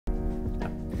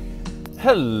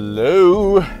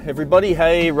Hello everybody,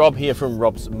 hey, Rob here from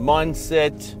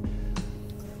Robsmindset.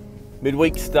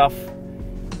 Midweek stuff.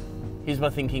 Here's my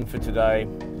thinking for today.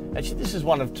 Actually, this is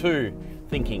one of two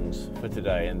thinkings for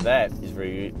today, and that is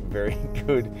very, very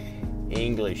good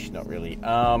English, not really.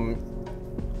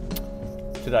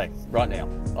 Today, right now,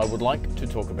 I would like to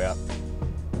talk about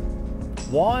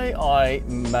why I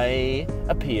may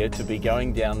appear to be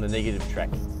going down the negative track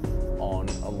on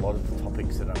a lot of the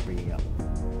topics that I'm bringing up.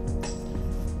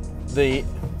 The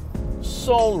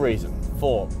sole reason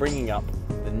for bringing up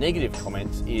the negative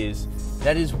comments is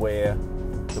that is where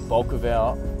the bulk of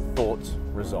our thoughts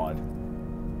reside.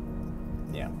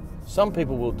 Now, some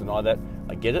people will deny that.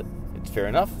 I get it. It's fair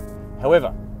enough.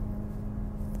 However,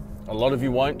 a lot of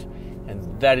you won't,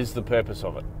 and that is the purpose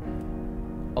of it.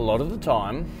 A lot of the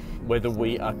time, whether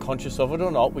we are conscious of it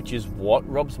or not, which is what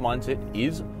Rob's Mindset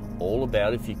is all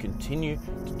about. If you continue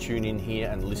to tune in here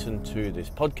and listen to this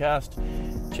podcast,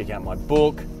 check out my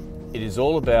book. It is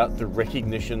all about the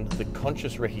recognition, the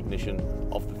conscious recognition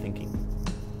of the thinking.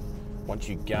 Once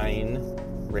you gain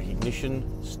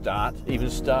recognition, start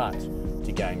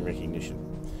to gain recognition,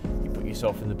 you put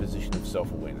yourself in the position of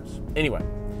self-awareness. Anyway,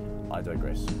 I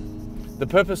digress. The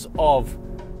purpose of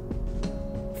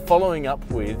following up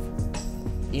with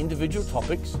individual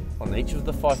topics on each of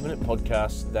the 5-minute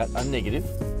podcasts that are negative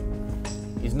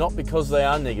is not because they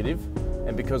are negative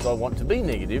and because I want to be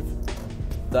negative.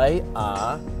 They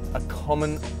are a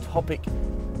common topic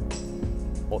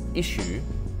or issue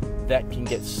that can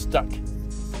get stuck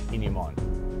in your mind.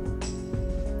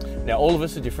 Now, all of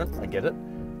us are different, I get it.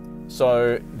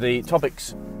 So the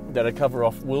topics that I cover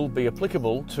off will be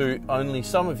applicable to only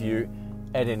some of you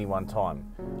at any one time.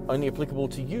 Only applicable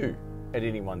to you at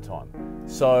any one time.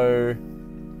 So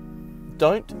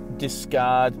don't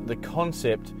discard the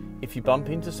concept if you bump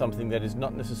into something that is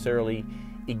not necessarily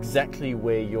exactly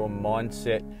where your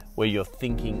mindset, where your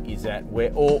thinking is at,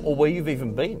 or where you've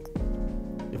even been.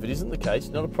 If it isn't the case,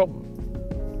 not a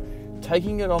problem.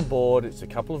 Taking it on board, it's a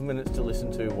couple of minutes to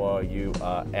listen to while you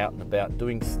are out and about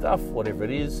doing stuff, whatever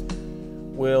it is,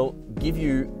 will give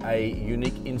you a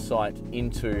unique insight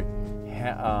into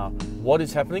what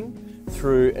is happening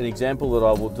through an example that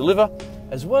I will deliver,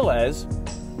 as well as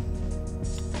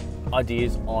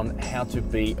ideas on how to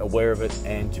be aware of it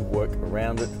and to work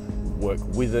around it, work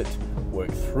with it, work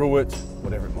through it,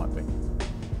 whatever it might be.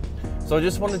 So I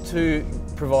just wanted to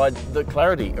provide the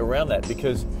clarity around that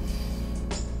because,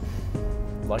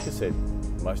 like I said,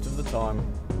 most of the time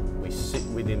we sit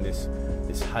within this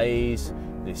haze,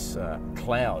 this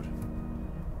cloud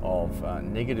of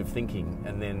negative thinking,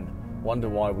 and then wonder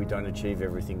why we don't achieve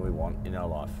everything we want in our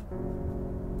life.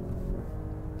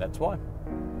 That's why.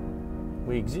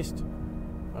 We exist.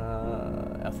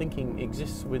 Our thinking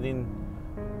exists within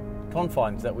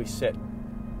confines that we set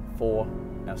for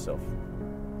ourselves.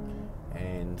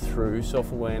 And through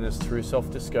self-awareness, through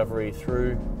self-discovery,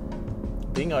 through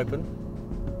being open,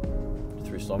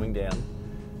 through slowing down,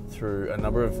 through a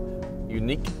number of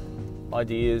unique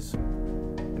ideas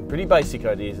and pretty basic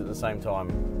ideas at the same time,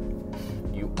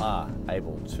 you are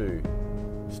able to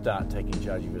start taking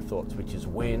charge of your thoughts, which is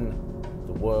when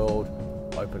the world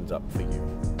opens up for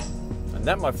you. And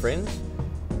that, my friends,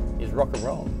 is rock and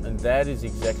roll. And that is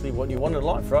exactly what you want in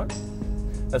life, right?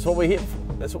 That's what we're here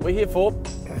for. That's what we're here for.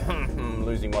 I'm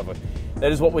losing my voice.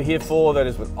 That is what we're here for. That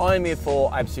is what I'm here for.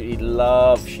 I absolutely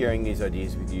love sharing these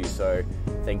ideas with you. So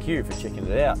thank you for checking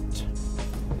it out.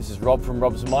 This is Rob from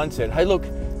Rob's Mindset. Hey, look,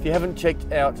 if you haven't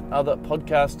checked out other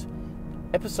podcast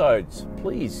episodes,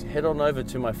 please head on over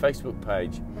to my Facebook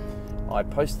page. I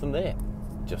post them there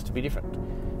just to be different.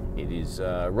 It is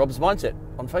Rob's Mindset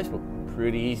on Facebook.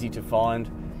 Pretty easy to find.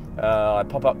 I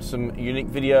pop up some unique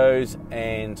videos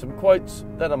and some quotes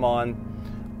that are mine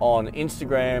on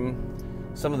Instagram.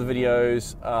 Some of the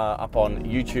videos are up on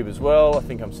YouTube as well. I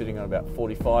think I'm sitting on about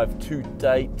 45 to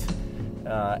date.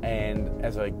 And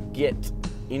as I get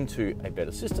into a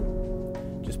better system,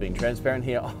 just being transparent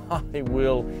here, I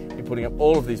will be putting up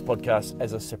all of these podcasts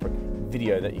as a separate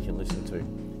video that you can listen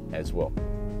to as well.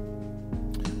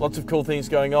 Lots of cool things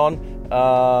going on.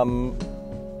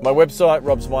 My website,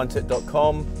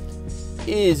 robsmindset.com,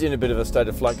 is in a bit of a state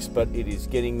of flux, but it is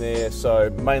getting there.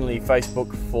 So mainly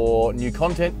Facebook for new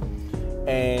content.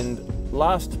 And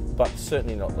last but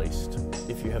certainly not least,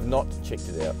 if you have not checked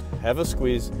it out, have a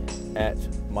squiz at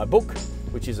my book,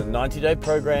 which is a 90-day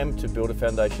program to build a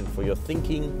foundation for your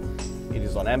thinking. It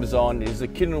is on Amazon. It is a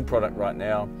Kindle product right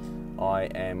now. I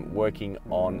am working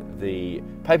on the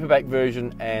paperback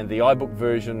version and the iBook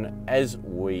version as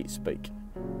we speak.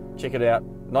 Check it out.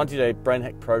 90-day Brain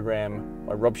Hack Program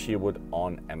by Rob Sherwood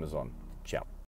on Amazon. Ciao.